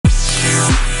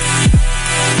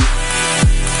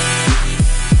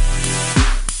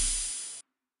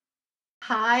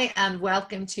Hi, and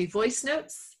welcome to Voice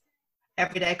Notes,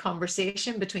 everyday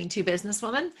conversation between two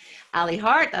businesswomen. Ali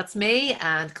Hart, that's me,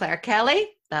 and Claire Kelly,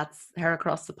 that's her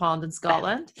across the pond in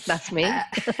Scotland. That's me.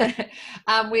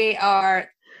 And we are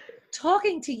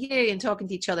talking to you and talking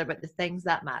to each other about the things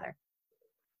that matter.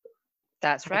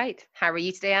 That's right. How are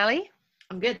you today, Ali?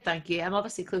 I'm good, thank you. I'm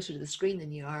obviously closer to the screen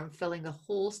than you are. I'm filling the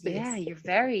whole space. Yeah,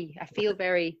 I feel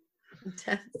very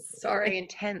intense. Sorry. Very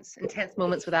intense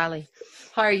moments with Ali.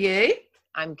 How are you?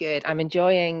 I'm good. I'm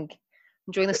enjoying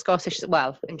the Scottish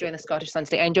sun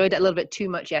today. I enjoyed it a little bit too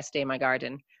much yesterday in my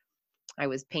garden. I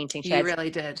was painting sheds. You really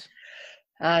did.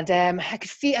 And I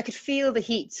could feel the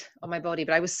heat on my body,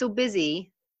 but I was so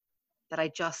busy that I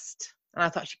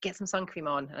thought I should get some sun cream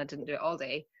on, and I didn't do it all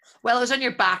day. Well, it was on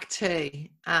your back too,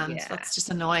 and that's just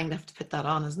annoying to have to put that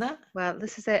on, isn't it? Well,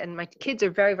 this is it, and my kids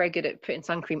are very, very good at putting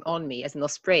sun cream on me, as in they'll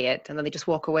spray it, and then they just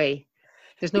walk away.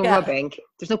 There's no rubbing,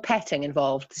 there's no petting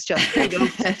involved. It's just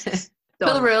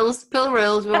Pill rules.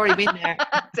 We've already been there.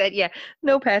 That's it, yeah.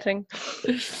 No petting.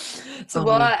 So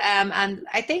and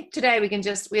I think today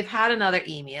we've had another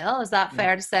email. Is that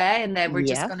fair to say? And then we're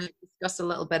just going to discuss a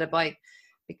little bit about,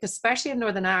 because especially in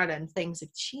Northern Ireland, things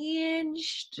have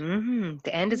changed. Mm-hmm.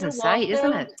 The end is in sight,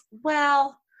 isn't it?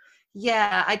 Well,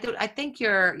 yeah, I think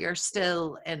you're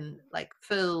still in like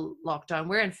full lockdown.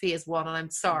 We're in phase 1, and I'm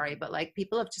sorry, but like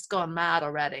people have just gone mad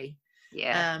already.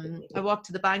 Yeah. I walked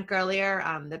to the bank earlier,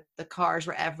 and the cars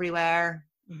were everywhere.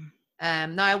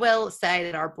 Now I will say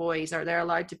that our boys we're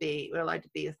allowed to be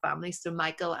with families. So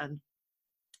Michael and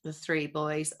the 3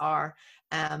 boys are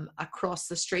across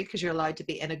the street, because you're allowed to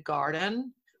be in a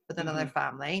garden with another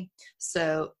family.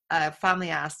 So family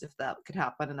asked if that could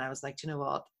happen, and I was like, you know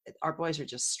what, our boys are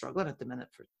just struggling at the minute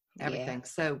for everything.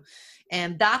 So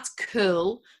and that's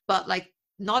cool, but like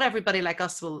not everybody like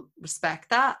us will respect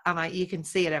that, and you can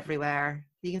see it everywhere.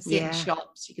 You can see it in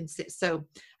shops, you can see it. So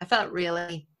I feel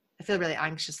really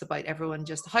anxious about everyone.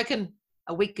 Just how can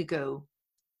a week ago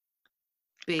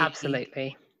be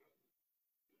absolutely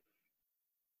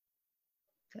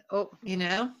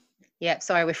Yeah,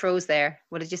 sorry, we froze there.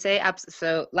 What did you say?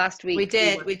 So last week we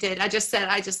did. I just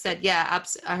said, yeah.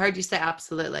 I heard you say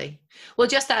absolutely. Well,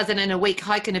 just as in a week,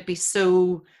 how can it be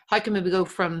so? How can we go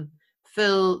from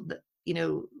full,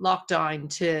 lockdown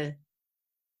to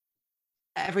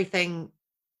everything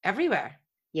everywhere?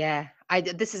 Yeah,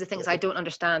 this is the thing, is I don't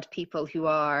understand people who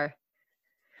are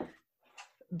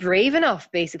brave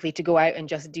enough, basically, to go out and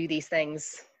just do these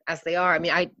things as they are. I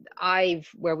mean, I've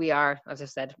where we are, as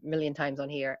I've said a million times on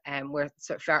here, we're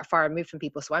sort of far removed from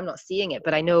people, so I'm not seeing it.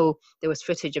 But I know there was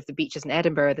footage of the beaches in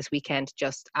Edinburgh this weekend,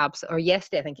 or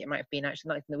yesterday, I think it might have been, actually,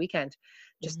 not even the weekend,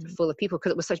 just full of people,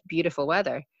 because it was such beautiful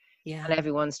weather. Yeah, and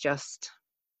everyone's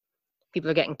people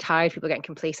are getting tired, people are getting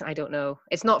complacent. I don't know.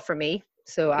 It's not for me,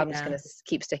 so I'm just going to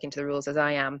keep sticking to the rules as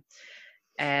I am.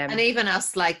 And even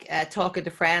us, like talking to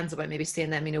friends about maybe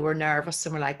seeing them, we're nervous,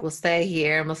 and we're like, we'll stay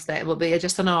here, and we'll be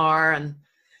just an hour, and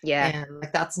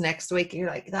like that's next week. And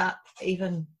you're like that,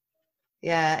 even,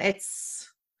 it's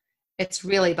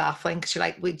really baffling, because you're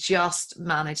like, we just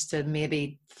managed to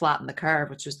maybe flatten the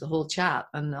curve, which was the whole chat.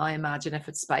 And I imagine if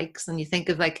it spikes, and you think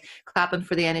of like clapping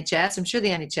for the NHS, I'm sure the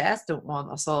NHS don't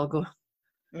want us all going.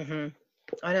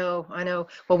 I know.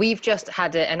 Well, we've just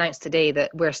had it announced today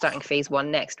that we're starting phase 1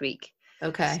 next week.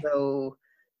 Okay. So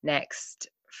next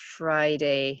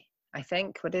Friday, I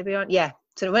think, what did we on? Yeah.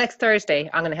 So next Thursday,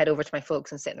 I'm going to head over to my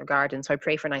folks and sit in their garden. So I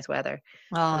pray for nice weather.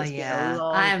 Oh, yeah.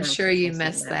 I am sure you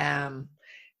miss them.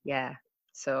 Yeah.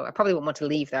 So I probably won't want to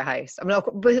leave their house. I'm not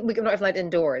even allowed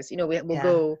indoors. We'll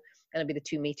go, and it'll be the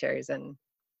 2 meters. And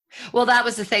well, that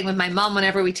was the thing with my mum.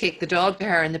 Whenever we take the dog to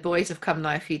her, and the boys have come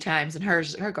now a few times, and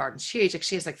her garden's huge. Like,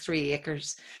 she has like 3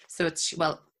 acres. So it's,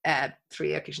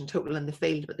 3 acres in total in the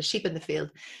field, but the sheep in the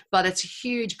field. But it's a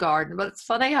huge garden. But it's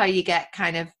funny how you get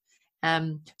kind of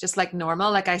just like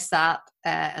normal. Like I sat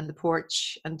in the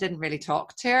porch and didn't really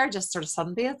talk to her, just sort of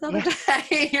sunbathed the other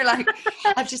day. You're like,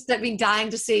 I've been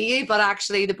dying to see you, but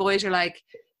actually the boys are like,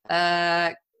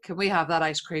 can we have that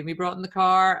ice cream we brought in the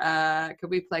car? Can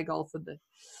we play golf in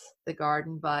the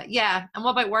garden? But yeah. And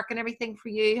what about work and everything for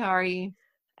you? How are you?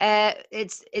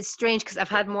 It's strange, because I've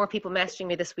had more people messaging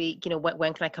me this week,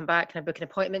 when can I come back? Can I book an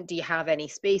appointment? Do you have any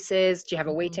spaces? Do you have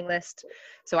a waiting list?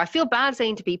 So I feel bad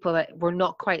saying to people that we're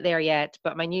not quite there yet,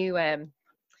 but my new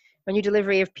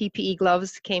delivery of PPE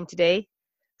gloves came today.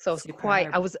 So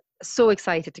I was so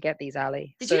excited to get these,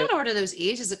 Ali. Did you not order those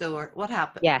ages ago, or what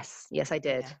happened? Yes, I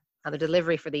did. Yeah. And the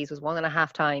delivery for these was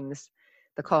 1.5 times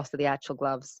the cost of the actual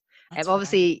gloves.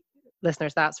 Obviously,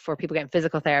 listeners, that's for people getting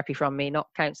physical therapy from me, not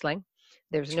counselling.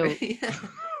 There's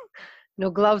No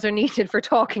gloves are needed for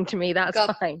talking to me. That's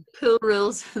Got fine. pool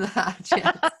rules for that.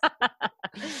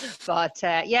 Yes. But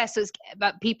yeah, so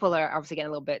but people are obviously getting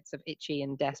a little bit sort of itchy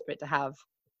and desperate to have.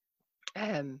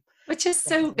 Which is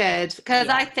so good, because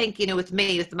Yeah. I think, with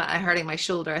me, with hurting my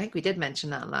shoulder, I think we did mention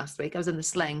that last week. I was in the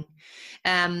sling.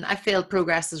 I feel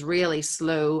progress is really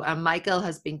slow. And Michael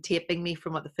has been taping me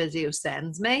from what the physio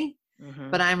sends me,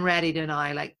 but I'm ready to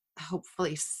now, like,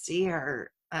 hopefully see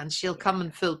her, and she'll come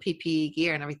in full PPE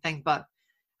gear and everything. But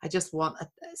I just want,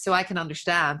 so I can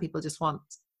understand people just want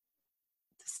to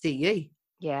see you.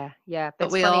 Yeah, yeah.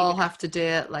 But we all have to do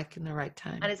it like in the right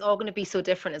time. And it's all going to be so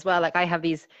different as well. Like I have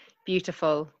these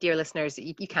beautiful, dear listeners,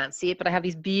 you can't see it, but I have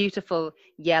these beautiful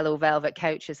yellow velvet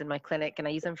couches in my clinic, and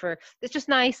I use them it's just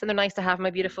nice, and they're nice to have. My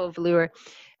beautiful velour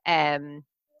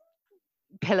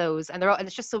pillows, and and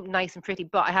it's just so nice and pretty,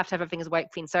 but I have to have everything as white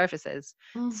clean surfaces.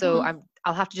 So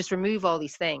I'll have to just remove all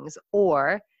these things,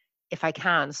 or if I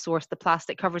can, source the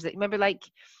plastic covers that, remember, like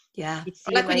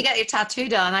like when you get your tattoo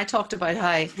done, I talked about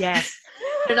how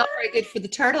they're not very good for the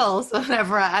turtles.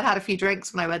 Whenever I'd had a few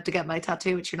drinks when I went to get my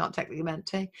tattoo, which you're not technically meant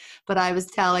to, but I was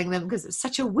telling them, because it's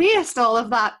such a waste, all of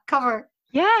that cover.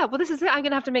 Yeah, well, this is it. I'm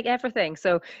gonna have to make everything.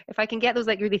 So if I can get those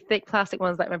like really thick plastic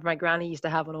ones, like I remember my granny used to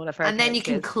have on one of her. And then you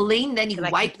can clean. Then you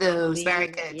can wipe those. Very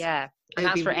good. Yeah, and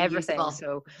that's for everything.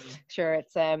 So sure,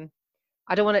 it's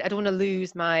I don't want to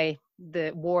lose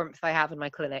the warmth I have in my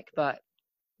clinic, but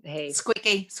hey,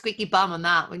 squeaky bum on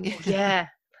that when you. Yeah.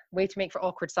 Way to make for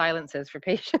awkward silences for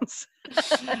patients.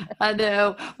 I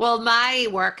know. Well, my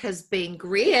work has been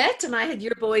great, and I had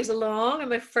your boys along in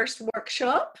my first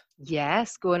workshop.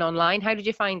 Yes, going online. How did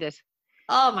you find it?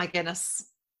 Oh my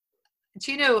goodness.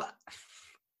 Do you know,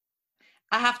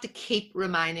 I have to keep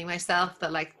reminding myself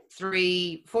that like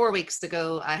 3-4 weeks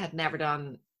ago, I had never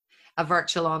done a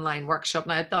virtual online workshop.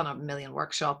 Now I've done a million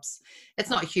workshops. It's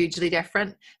not hugely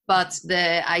different, but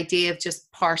the idea of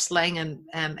just parceling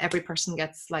and every person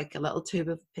gets like a little tube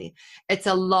of pee. It's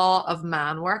a lot of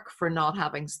man work for not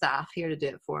having staff here to do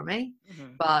it for me.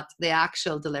 But the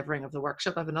actual delivering of the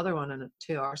workshop, I have another one in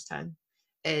 2 hours time,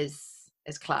 is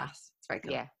class. It's very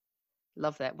cool. Yeah.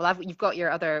 Love that. Well, you've got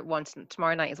your other one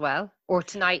tomorrow night as well, or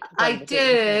tonight. I do.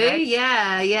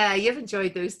 Yeah. You've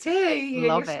enjoyed those too.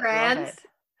 You and your friends. Love it.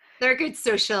 They're good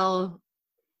social.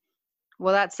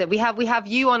 Well, that's it. We have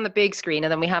you on the big screen,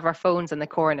 and then we have our phones in the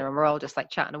corner, and we're all just like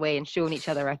chatting away and showing each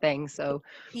other our things. So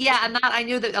yeah, and that I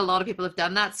know that a lot of people have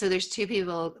done that. So there's 2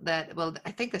 people that, well,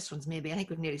 I think this one's I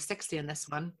think we've nearly 60 on this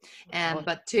one.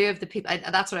 But 2 of the people,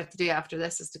 and that's what I have to do after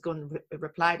this, is to go and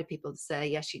reply to people to say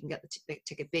yes, you can get the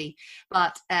ticket B.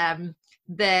 But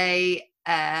they,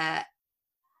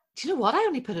 do you know what? I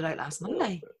only put it out last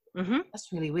Monday. That's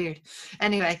really weird.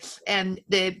 Anyway,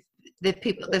 the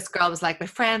people, this girl was like, my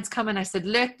friend's coming. I said,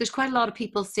 look, there's quite a lot of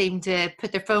people seem to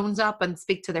put their phones up and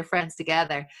speak to their friends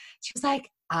together. She was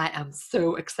like, I am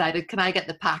so excited. Can I get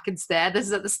the pack instead? This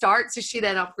is at the start. So she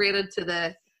then upgraded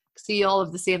to see all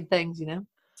of the same things,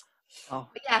 Oh.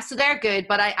 But yeah, so they're good.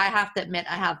 But I have to admit,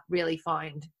 I have really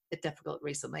found it difficult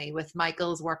recently with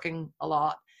Michael's working a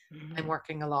lot. I'm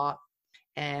working a lot.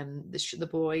 The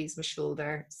boys, my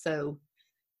shoulder. So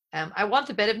I want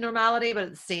a bit of normality, but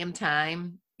at the same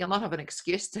time, you'll not have an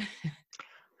excuse to.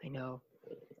 I know.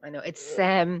 It's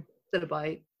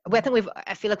about.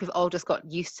 I feel like we've all just got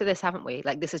used to this, haven't we?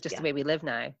 Like this is just the way we live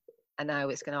now, and now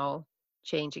it's going to all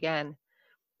change again.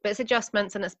 But it's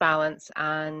adjustments and it's balance,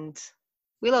 and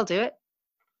we'll all do it.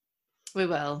 We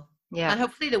will. Yeah. And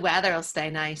hopefully the weather will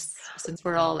stay nice, since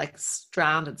we're all like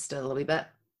stranded still a wee bit.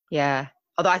 Yeah.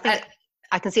 Although I think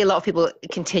I can see a lot of people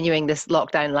continuing this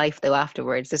lockdown life though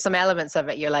afterwards. There's some elements of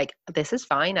it you're like, this is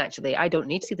fine actually. I don't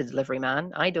need to see the delivery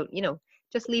man. I don't,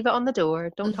 just leave it on the door.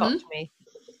 Don't talk to me.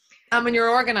 And when you're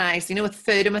organized, with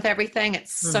food and with everything,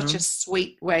 it's such a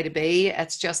sweet way to be.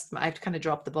 It's just, I've kind of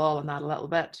dropped the ball on that a little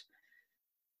bit.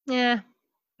 Yeah.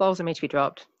 Balls are made to be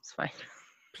dropped. It's fine.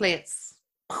 Plates.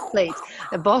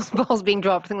 The balls being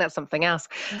dropped. I think that's something else.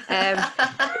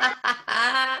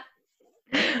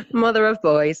 Mother of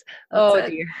boys. Oh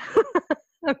dear.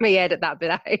 I may edit that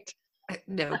bit out.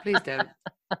 No, please don't.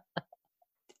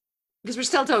 Because we're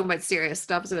still talking about serious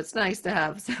stuff, so it's nice to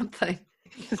have something.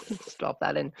 Drop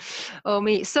that in. Oh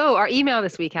me. So our email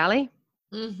this week, Ali.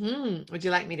 Would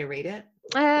you like me to read it?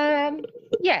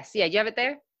 Yes. Yeah. Do you have it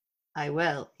there? I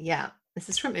will. Yeah. This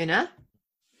is from Una.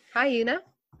 Hi, Una.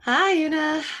 Hi,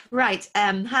 Una. Right.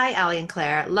 Hi, Ali and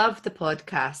Claire. Love the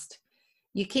podcast.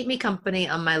 You keep me company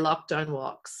on my lockdown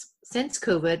walks. Since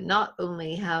COVID, not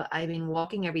only have I been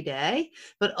walking every day,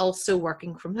 but also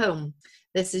working from home.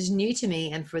 This is new to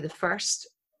me, and for the first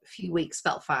few weeks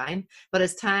felt fine. But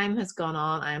as time has gone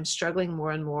on, I am struggling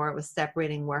more and more with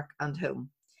separating work and home.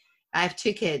 I have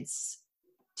two kids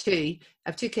too. I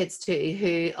have two kids too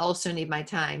who also need my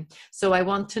time. So I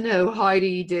want to know, how do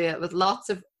you do it, with lots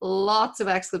of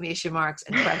exclamation marks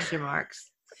and question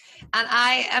marks. And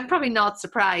I am probably not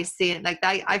surprised seeing, like,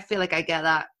 I feel like I get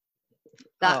that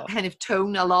kind of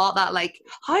tone a lot, that like,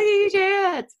 how do you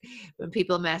do it, when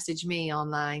people message me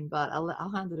online. But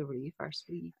I'll hand it over to you first,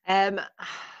 please.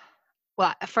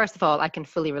 Well, first of all, I can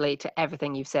fully relate to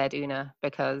everything you've said, Una,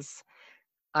 because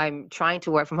I'm trying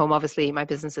to work from home. Obviously, my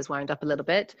business has wound up a little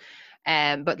bit,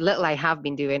 but little I have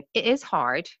been doing, it is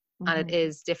hard and it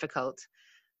is difficult.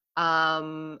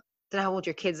 Don't know how old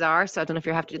your kids are, so I don't know if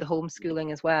you have to do the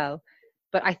homeschooling as well.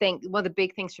 But I think one of the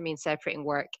big things for me in separating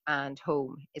work and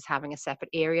home is having a separate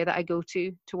area that I go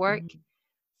to work.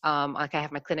 Like, I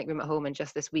have my clinic room at home, and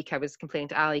just this week I was complaining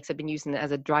to Ali because I've been using it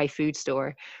as a dry food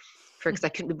store because I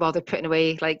couldn't be bothered putting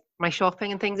away like my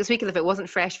shopping and things this week. And if it wasn't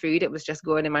fresh food, it was just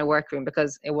going in my workroom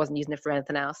because I wasn't using it for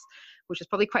anything else, which is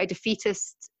probably quite a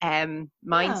defeatist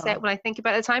mindset when I think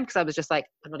about the time, because I was just like,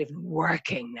 I'm not even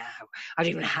working now. I don't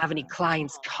even have any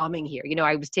clients coming here. You know,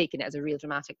 I was taking it as a real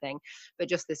dramatic thing. But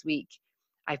just this week,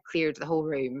 I've cleared the whole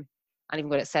room and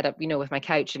even got it set up, you know, with my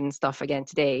couch and stuff again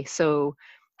today. So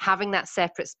having that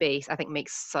separate space, I think,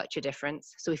 makes such a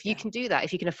difference. So if you can do that,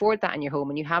 if you can afford that in your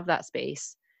home and you have that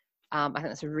space, I think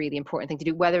that's a really important thing to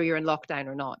do, whether you're in lockdown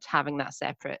or not. Having that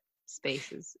separate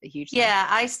space is a huge thing. Yeah,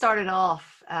 I started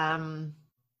off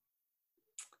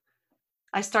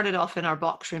in our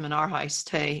box room in our house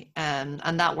too,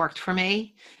 and that worked for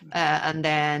me. And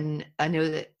then I know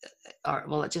that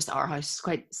our house is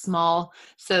quite small,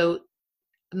 so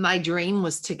my dream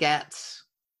was to get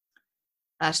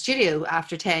a studio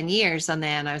after 10 years, and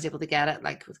then I was able to get it,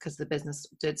 like, because the business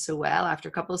did so well after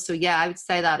a couple. So yeah, I would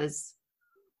say that is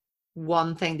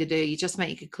one thing to do. You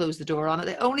could close the door on it.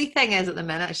 The only thing is, at the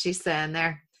minute, she's saying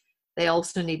there, they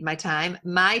also need my time,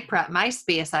 my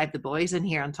space. I have the boys in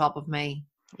here on top of me.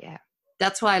 Yeah,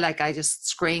 that's why, like, I just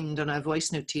screamed on a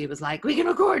voice note to you, was like, we can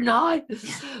record now,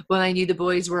 when I knew the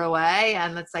boys were away.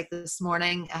 And it's like, this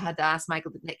morning I had to ask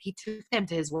Michael, Nick, he took them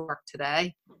to his work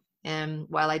today,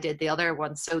 while I did the other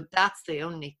one. So that's the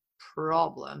only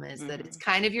problem, is that it's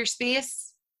kind of your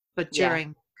space, but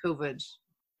during COVID.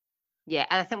 Yeah,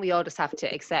 and I think we all just have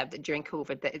to accept that during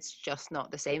COVID that it's just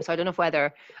not the same. So I don't know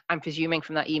whether, I'm presuming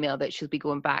from that email that she'll be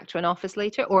going back to an office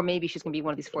later, or maybe she's going to be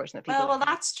one of these fortunate people. Well,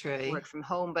 that's true. Work from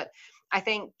home, but I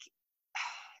think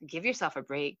give yourself a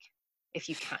break if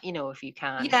you can. You know, if you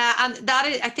can. Yeah, and that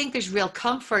is, I think there's real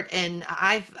comfort in.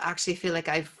 I've actually feel like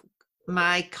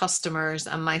my customers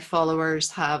and my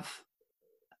followers have,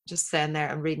 just saying there,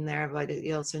 I'm reading there about it,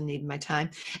 you also need my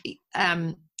time.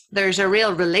 There's a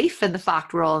real relief in the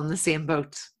fact we're all in the same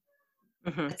boat.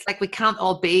 It's like we can't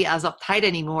all be as uptight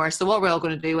anymore. So what we're all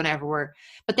going to do whenever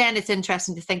but then it's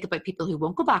interesting to think about people who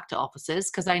won't go back to offices,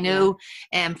 because I know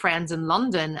friends in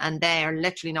London, and they are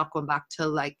literally not going back till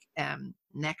like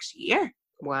next year.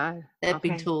 Wow. They've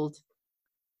been told.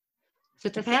 So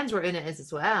it depends where Una is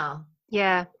as well.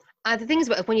 Yeah. The thing is,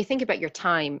 when you think about your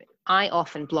time, I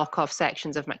often block off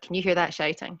sections of can you hear that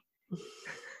shouting?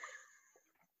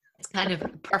 It's kind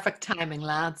of perfect timing,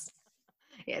 lads.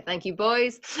 Yeah, thank you,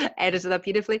 boys. Edited that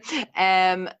beautifully. With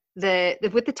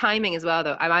the timing as well,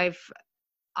 though,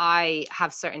 I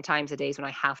have certain times of days when I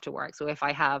have to work. So if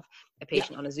I have a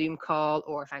patient on a Zoom call,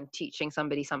 or if I'm teaching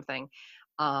somebody something,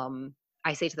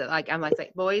 I say to them, I'm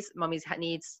like, boys, mummy's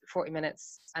needs 40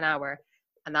 minutes, an hour,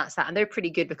 and that's that. And they're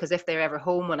pretty good, because if they're ever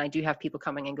home when I do have people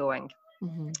coming and going,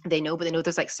 they know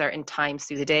there's like certain times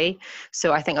through the day.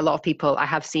 So I think a lot of people I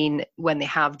have seen, when they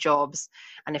have jobs,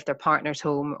 and if their partner's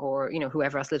home, or, you know,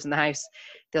 whoever else lives in the house,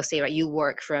 they'll say, right, you'll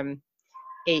work from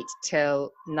 8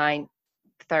 till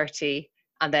 9:30,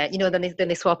 and then, you know, then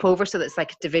they swap over. So that's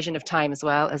like a division of time as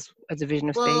well as a division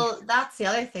of space. Well, that's the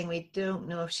other thing. We don't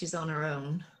know if she's on her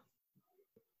own.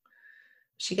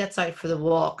 She gets out for the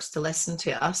walks to listen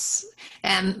to us.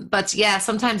 But yeah,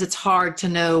 sometimes it's hard to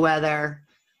know whether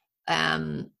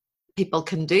people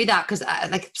can do that, because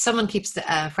like someone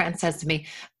a friend says to me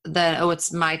that,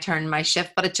 it's my turn, my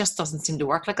shift, but it just doesn't seem to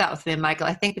work like that with me and Michael.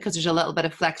 I think because there's a little bit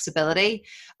of flexibility,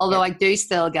 although I do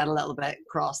still get a little bit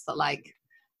cross that, like,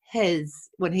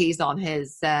 when he's on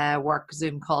his work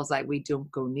Zoom calls, like, we don't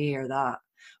go near that.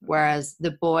 Whereas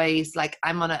the boys, like,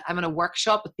 I'm on a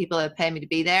workshop with people that pay me to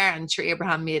be there, and sure,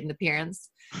 Abraham made an appearance,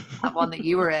 that one that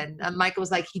you were in, and Michael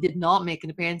was like, he did not make an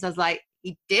appearance. I was like,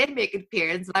 he did make an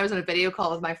appearance. And I was on a video call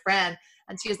with my friend,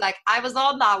 And she was like, I was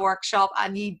on that workshop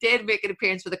and you did make an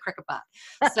appearance with a cricket bat.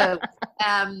 So,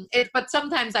 but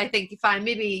sometimes I think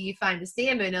maybe you find the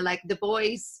same, like the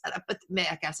boys, but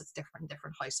I guess it's different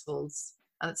households,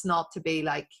 and it's not to be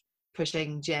like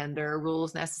pushing gender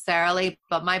rules necessarily,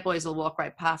 but my boys will walk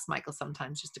right past Michael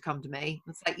sometimes just to come to me.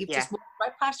 It's like, you've just walked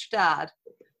right past your dad.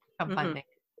 Come find me.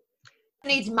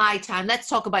 Needs my time. Let's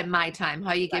talk about my time.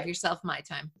 How you give yourself my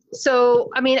time. So,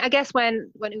 I mean, I guess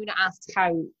when Una asked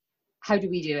how do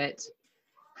we do it?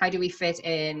 How do we fit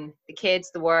in the kids,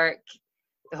 the work,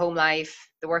 the home life,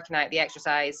 the working out, the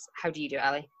exercise? How do you do it,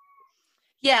 Ali?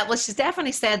 Yeah, well, she's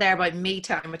definitely said there about me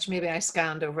time, which maybe I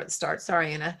scanned over at the start.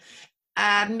 Sorry, Una.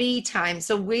 Me time.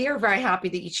 So we are very happy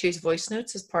that you choose voice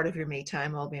notes as part of your me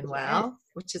time, all being well,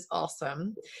 which is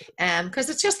awesome.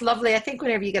 Because it's just lovely. I think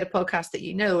whenever you get a podcast that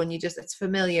and it's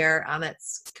familiar and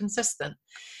it's consistent.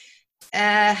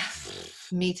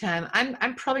 Me time.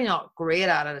 I'm probably not great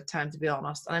at it at times, to be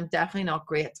honest, and I'm definitely not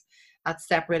great at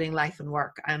separating life and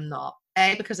work. I'm not.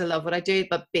 A, because I love what I do,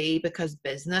 but B, because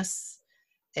business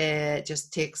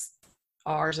just takes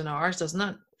hours and hours, doesn't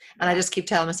it? And I just keep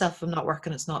telling myself, if I'm not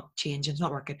working, it's not changing, it's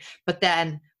not working. But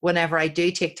then whenever I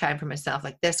do take time for myself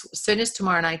like this, as soon as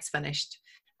tomorrow night's finished,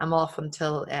 I'm off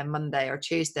until Monday or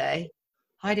Tuesday.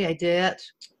 How do I do it?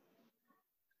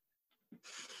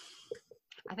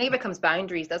 I think it becomes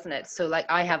boundaries, doesn't it? So like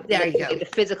I have the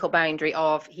physical boundary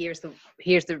of here's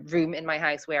the room in my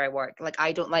house where I work. Like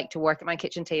I don't like to work at my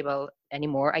kitchen table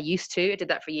anymore. I used to. I did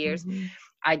that for years. Mm-hmm.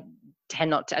 I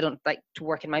don't like to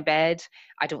work in my bed.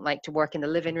 I don't like to work in the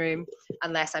living room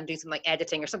unless I'm doing some like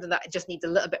editing or something that just needs a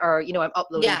little bit, or I'm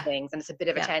uploading things and it's a bit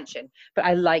of attention. But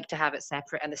I like to have it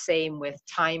separate. And the same with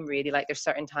time, really. Like there's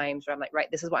certain times where I'm like, right,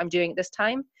 this is what I'm doing at this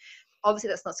time. Obviously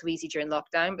that's not so easy during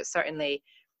lockdown, but certainly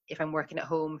if I'm working at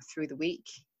home through the week,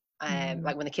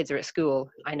 like when the kids are at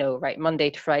school, I know, right, Monday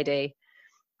to Friday,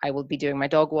 I will be doing my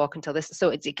dog walk until this. So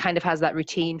it kind of has that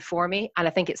routine for me. And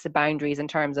I think it's the boundaries in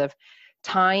terms of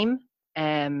time,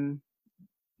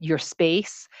 your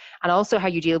space, and also how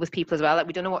you deal with people as well. Like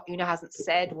we don't know what Una hasn't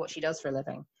said what she does for a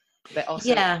living, but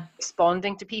also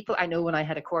responding to people. I know when I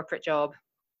had a corporate job,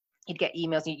 you'd get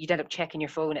emails and you'd end up checking your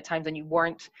phone at times when you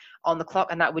weren't on the clock,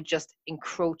 and that would just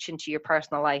encroach into your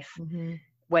personal life. Mm-hmm.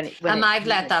 And I've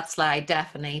let that slide,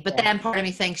 definitely. But then part of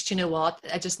me thinks, you know what?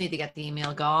 I just need to get the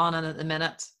email gone and at the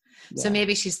minute. So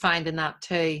maybe she's finding that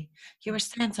too. You were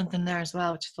saying something there as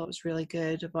well, which I thought was really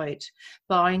good, about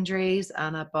boundaries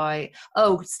and about,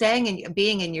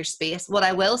 being in your space. What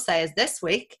I will say is this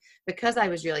week, because I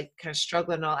was really kind of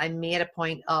struggling, I made a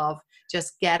point of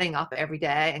just getting up every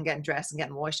day and getting dressed and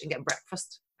getting washed and getting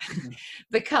breakfast.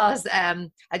 Because I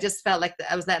just felt like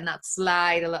I was letting that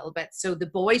slide a little bit. So the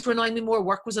boys were annoying me more,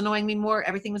 work was annoying me more,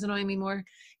 everything was annoying me more.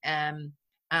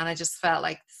 And I just felt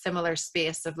like similar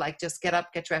space of like, just get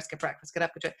up, get dressed, get breakfast, get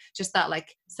up, get dressed, just that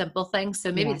like simple thing.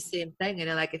 So maybe the same thing,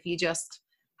 like if you just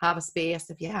have a space,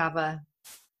 if you have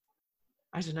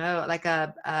I don't know, like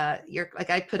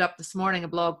I put up this morning a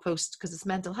blog post because it's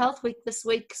Mental Health Week this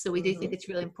week. So we do think it's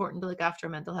really important to look after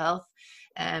mental health,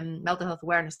 Mental Health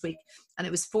Awareness Week. And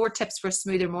it was 4 tips for a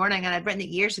smoother morning. And I'd written it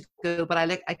years ago, but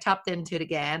I tapped into it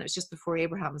again. It was just before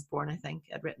Abraham was born, I think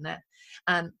I'd written it.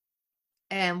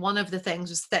 And one of the things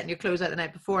was setting your clothes out the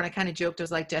night before. And I kind of joked, I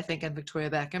was like, do I think I'm Victoria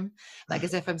Beckham? Like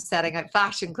as if I'm setting out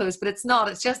fashion clothes, but it's not.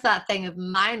 It's just that thing of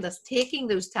mindless, taking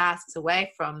those tasks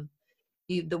away from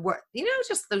the work,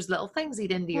 just those little things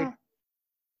eat into your.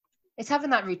 It's having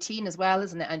that routine as well,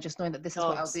 isn't it? And just knowing that this is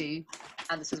what I'll do,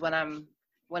 and this is when I'm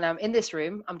in this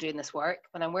room, I'm doing this work.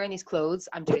 When I'm wearing these clothes,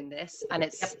 I'm doing this, and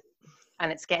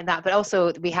it's getting that. But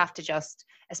also, we have to just,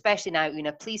 especially now,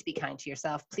 please be kind to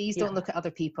yourself. Please don't look at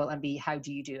other people and be, how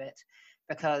do you do it?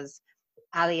 Because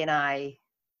Ali and I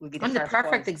would be the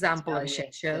perfect example of a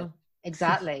shit show.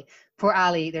 Exactly. Poor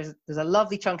Ali. There's a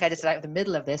lovely chunk edited out of the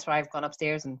middle of this where I've gone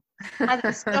upstairs and had a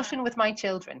discussion with my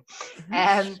children.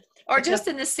 Or just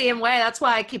in the same way. That's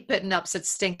why I keep putting up such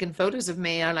stinking photos of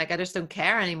me. I just don't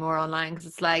care anymore online, because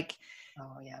it's like,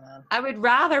 oh yeah, man. I would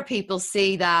rather people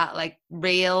see that like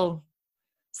real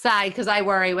side, because I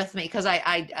worry with me, because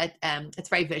I it's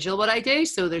very visual what I do.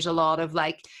 So there's a lot of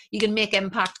like, you can make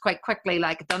impact quite quickly.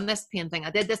 Like I've done this painting.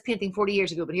 I did this painting 40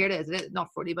 years ago, but here it is.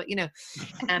 Not 40, but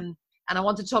and I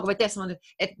wanted to talk about this one.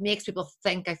 It makes people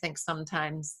think, I think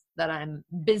sometimes, that I'm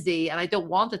busy, and I don't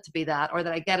want it to be that, or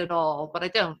that I get it all, but I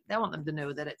don't. I want them to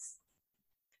know that it's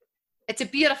a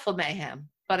beautiful mayhem,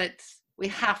 but we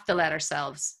have to let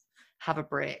ourselves have a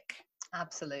break.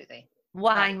 Absolutely.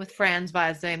 Wine with friends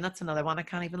via Zoom. That's another one. I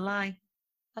can't even lie.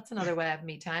 That's another way of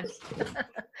me time.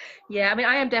 Yeah, I mean,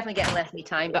 I am definitely getting less me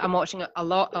time, but I'm watching a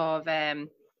lot of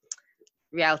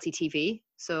reality TV.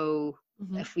 So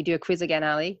If we do a quiz again,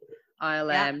 Ali, I'll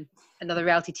another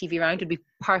reality TV round would be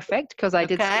perfect because I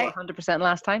did score 100%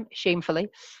 last time, shamefully.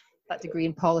 That degree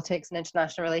in politics and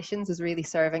international relations is really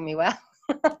serving me well.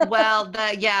 Well,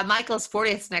 Michael's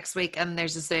 40th next week, and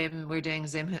there's a Zoom. We're doing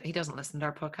Zoom. He doesn't listen to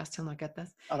our podcast. He'll not get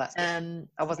this. Oh, that's good.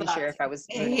 I wasn't sure if I was.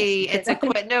 It's a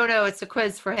quiz. No, it's a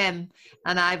quiz for him.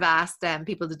 And I've asked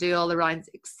people to do all the rounds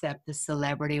except the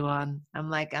celebrity one. I'm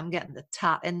like, I'm getting the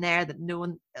top in there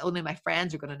that only my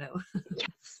friends are going to know.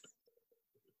 Yes.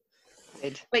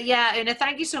 Good. But yeah, Una,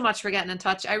 thank you so much for getting in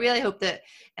touch. I really hope that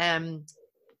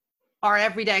our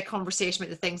everyday conversation with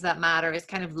the things that matter is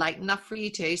kind of light enough for you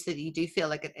too, so that you do feel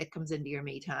like it comes into your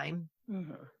me time.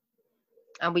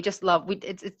 And we just love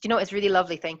it's really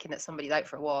lovely thinking that somebody's out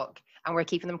for a walk and we're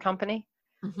keeping them company,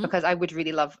 because I would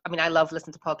really love, I love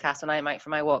listening to podcasts when I'm out for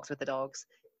my walks with the dogs,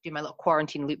 do my little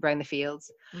quarantine loop around the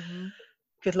fields.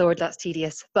 Good Lord, that's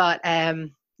tedious, but and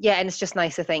it's just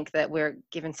nice to think that we're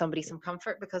giving somebody some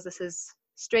comfort, because this is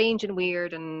strange and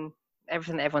weird, and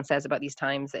everything that everyone says about these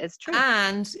times is true.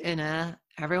 And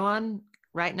everyone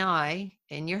right now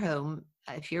in your home,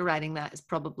 if you're writing that, is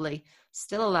probably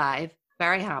still alive,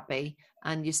 very happy,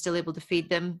 and you're still able to feed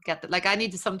them, I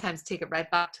need to sometimes take it right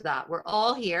back to that. We're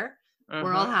all here.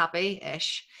 We're all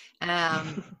happy-ish.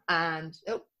 And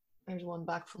there's one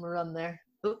back from a run there.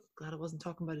 Oh, glad I wasn't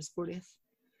talking about his 40th.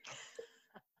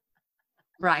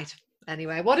 Right.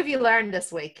 Anyway, what have you learned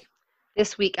this week?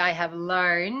 This week I have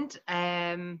learned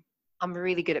I'm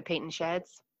really good at painting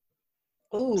sheds.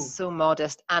 Oh, so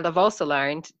modest. And I've also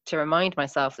learned to remind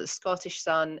myself that Scottish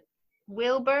sun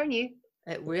will burn you.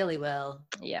 It really will.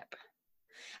 Yep.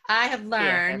 I have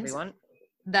learned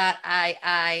that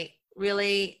I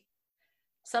really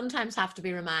sometimes have to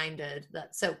be reminded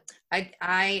that. So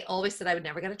I always said I would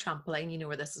never get a trampoline. You know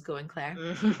where this is going, Claire.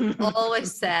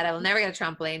 Always said I will never get a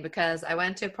trampoline, because I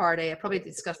went to a party. I probably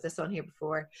discussed this on here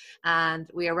before, and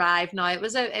we arrived. Now it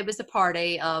was a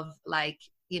party of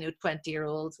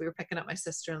 20-year-olds. We were picking up my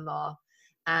sister-in-law,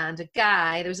 and a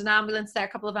guy. There was an ambulance there, a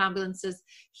couple of ambulances.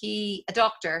 A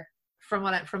doctor from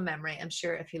memory. I'm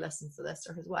sure if he listens to this,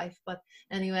 or his wife, but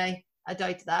anyway, I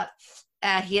doubt that.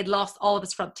 He had lost all of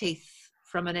his front teeth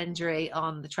from an injury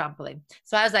on the trampoline.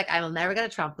 So I was like, I will never get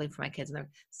a trampoline for my kids.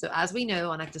 So as we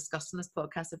know, and I've discussed on this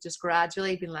podcast, I've just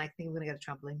gradually been like, I think I'm going to get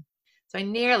a trampoline. So I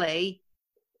nearly,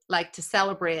 to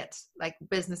celebrate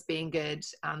business being good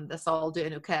and us all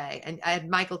doing okay, and I had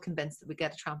Michael convinced that we'd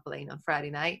get a trampoline on Friday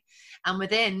night. And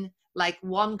within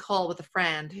one call with a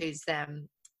friend whose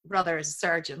brother is a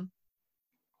surgeon,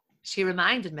 she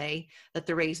reminded me that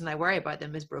the reason I worry about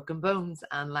them is broken bones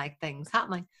and things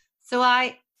happening. So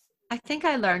I think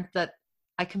I learned that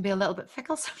I can be a little bit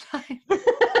fickle sometimes.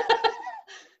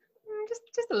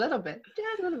 just a little bit.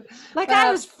 Just a little bit.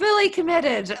 I was fully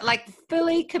committed.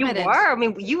 Fully committed. You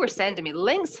were. You were sending me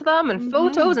links to them and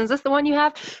photos. And is this the one you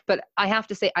have? But I have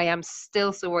to say, I am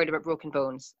still so worried about broken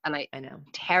bones. And I know.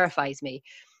 It terrifies me.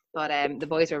 But the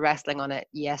boys were wrestling on it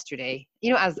yesterday.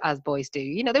 As boys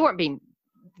do. They weren't being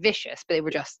vicious, but they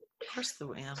were just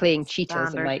playing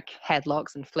cheaters and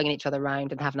headlocks and flinging each other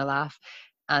around and having a laugh.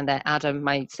 And Adam,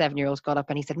 my 7-year-old, got up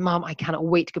and he said, Mom, I cannot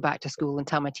wait to go back to school and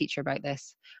tell my teacher about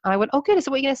this. And I went, oh, good. So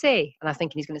what are you going to say? And I was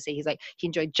thinking he's going to say, he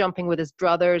enjoyed jumping with his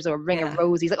brothers or Ring of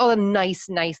Roses, all the nice,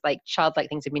 childlike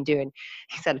things he'd been doing.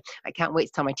 He said, I can't wait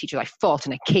to tell my teacher I fought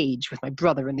in a cage with my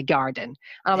brother in the garden.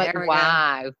 And I'm like,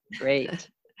 wow, great.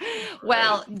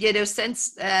 Well, since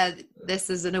this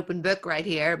is an open book right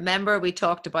here, remember we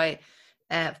talked about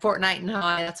Fortnite and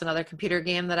how that's another computer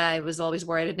game that I was always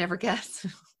worried I'd never get.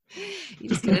 You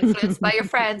just get influenced by your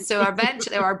friends. So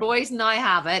eventually our boys now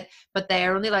have it, but they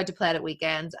are only allowed to play it at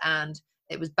weekends, and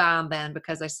it was banned then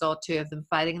because I saw 2 of them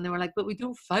fighting, and they were like, but we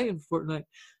don't fight in Fortnite.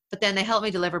 But then they helped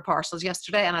me deliver parcels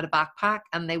yesterday, and I had a backpack,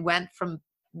 and they went from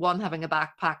one having a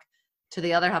backpack to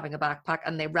the other having a backpack,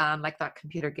 and they ran that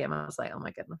computer game. I was like, oh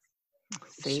my goodness.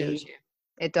 See, it shows you.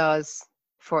 It does.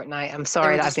 Fortnite. I'm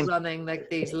sorry that I've been running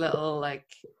these little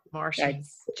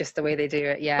Martians. Just the way they do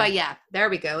it, yeah. But yeah, there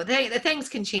we go. The things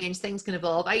can change, things can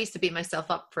evolve. I used to beat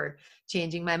myself up for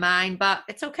changing my mind, but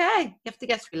it's okay. You have to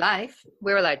get through life.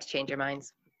 We're allowed to change our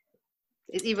minds.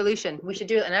 It's evolution. We should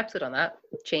do an episode on that.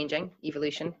 Changing,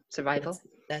 evolution, survival.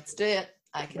 Let's do it.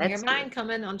 I can hear mine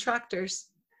coming on tractors.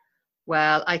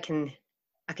 Well, I can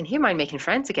hear mine making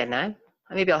friends again now.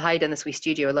 Maybe I'll hide in this wee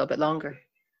studio a little bit longer.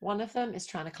 One of them is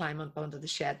trying to climb up onto the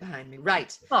shed behind me.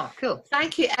 Right. Oh, cool.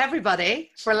 Thank you,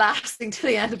 everybody, for lasting to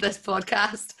the end of this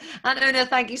podcast. And Una,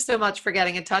 thank you so much for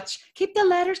getting in touch. Keep the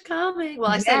letters coming.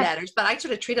 Well, I say letters, but I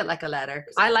sort of treat it like a letter.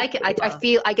 I like it. I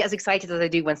feel I get as excited as I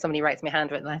do when somebody writes me a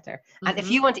handwritten letter. And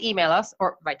if you want to email us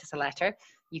or write us a letter,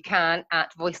 you can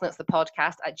at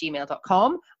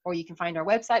voicenotesthepodcast@gmail.com, or you can find our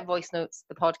website,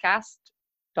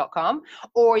 voicenotesthepodcast.com,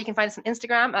 or you can find us on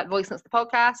Instagram at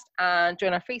voicenotesthepodcast, and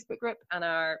join our Facebook group and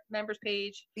our members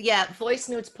page. Yeah, Voice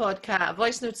Notes the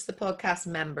podcast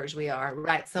members we are.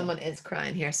 Right, someone is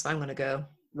crying here, so I'm going to go.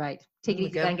 Right. Take it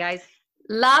easy then, guys.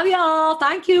 Love y'all.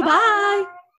 Thank you. Bye.